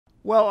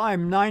Well,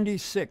 I'm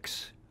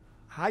 96.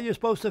 How are you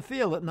supposed to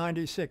feel at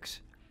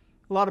 96?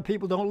 A lot of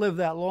people don't live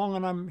that long,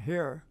 and I'm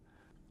here.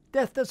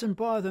 Death doesn't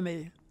bother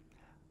me.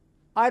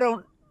 I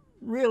don't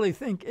really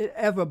think it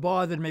ever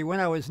bothered me. When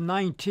I was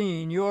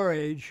 19, your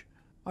age,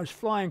 I was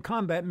flying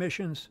combat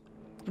missions,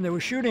 and they were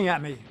shooting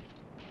at me.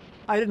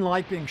 I didn't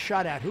like being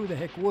shot at. Who the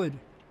heck would?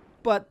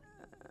 But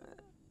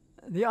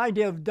the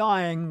idea of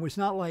dying was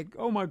not like,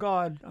 oh my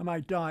God, I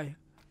might die.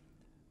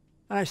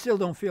 And I still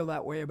don't feel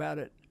that way about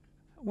it.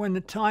 When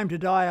the time to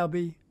die, I'll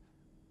be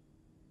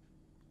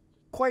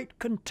quite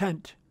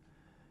content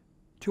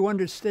to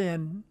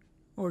understand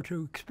or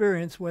to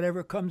experience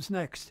whatever comes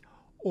next,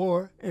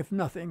 or if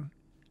nothing,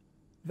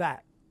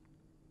 that.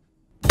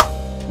 I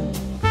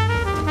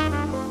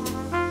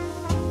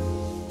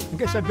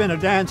guess I've been a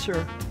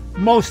dancer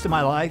most of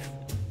my life,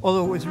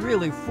 although it was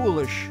really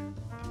foolish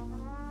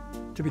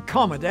to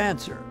become a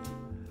dancer,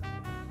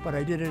 but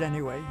I did it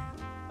anyway.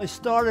 I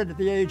started at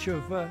the age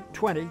of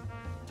 20,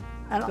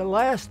 and the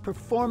last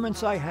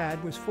performance I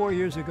had was 4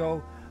 years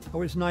ago. I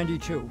was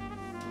 92.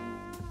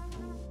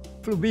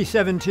 Flew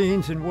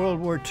B-17s in World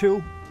War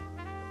II.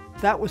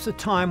 That was the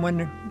time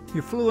when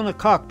you flew in a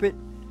cockpit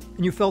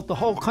and you felt the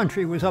whole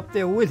country was up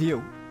there with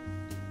you.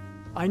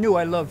 I knew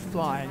I loved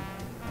flying.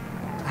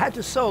 I had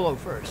to solo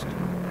first.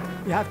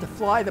 You have to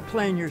fly the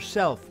plane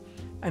yourself,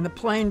 and the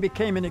plane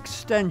became an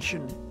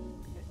extension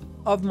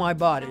of my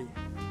body.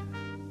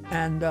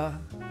 And I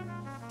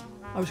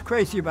was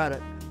crazy about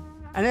it.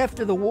 And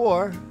after the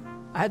war,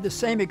 I had the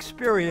same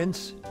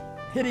experience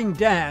hitting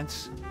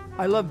dance.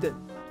 I loved it.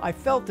 I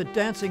felt that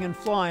dancing and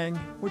flying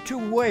were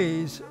two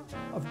ways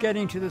of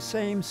getting to the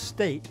same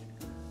state.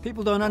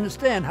 People don't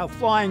understand how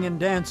flying and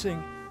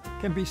dancing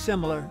can be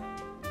similar,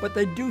 but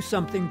they do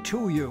something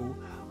to you.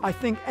 I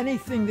think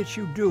anything that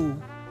you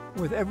do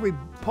with every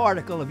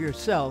particle of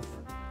yourself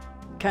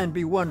can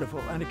be wonderful,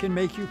 and it can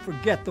make you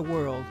forget the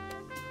world.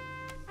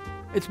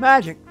 It's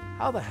magic.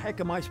 How the heck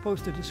am I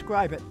supposed to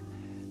describe it?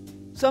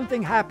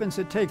 Something happens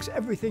that takes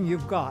everything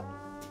you've got,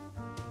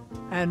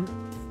 and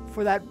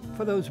for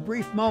those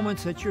brief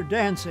moments that you're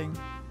dancing,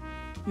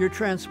 you're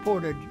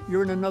transported.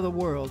 You're in another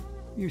world.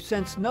 You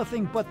sense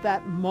nothing but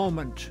that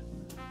moment.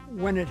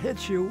 When it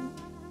hits you,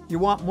 you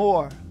want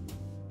more.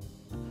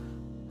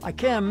 I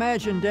can't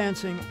imagine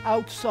dancing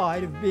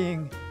outside of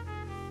being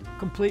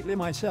completely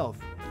myself.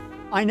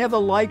 I never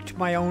liked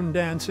my own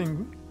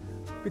dancing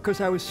because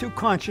I was too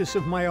conscious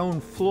of my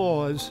own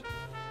flaws.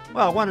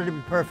 Well, I wanted to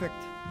be perfect.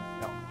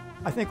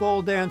 I think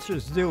all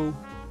dancers do.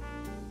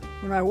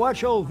 When I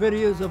watch old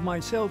videos of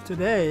myself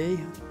today,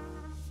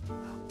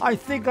 I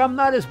think I'm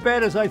not as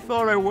bad as I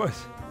thought I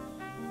was.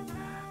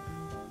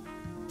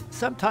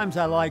 Sometimes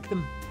I like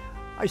them.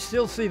 I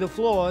still see the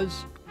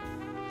flaws,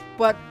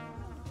 but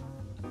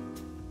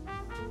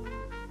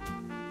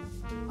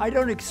I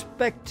don't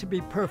expect to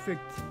be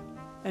perfect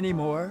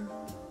anymore.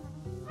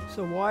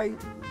 So why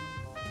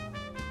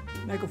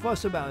make a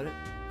fuss about it?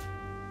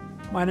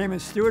 My name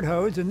is Stuart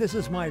Hodes, and this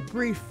is my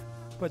brief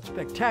but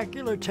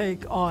spectacular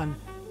take on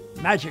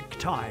Magic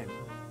Time.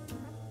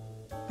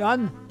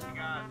 Done?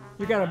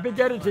 You got a big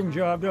editing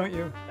job, don't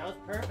you? That was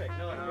perfect.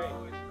 No, it's great.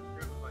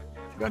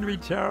 It's going to be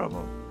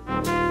terrible.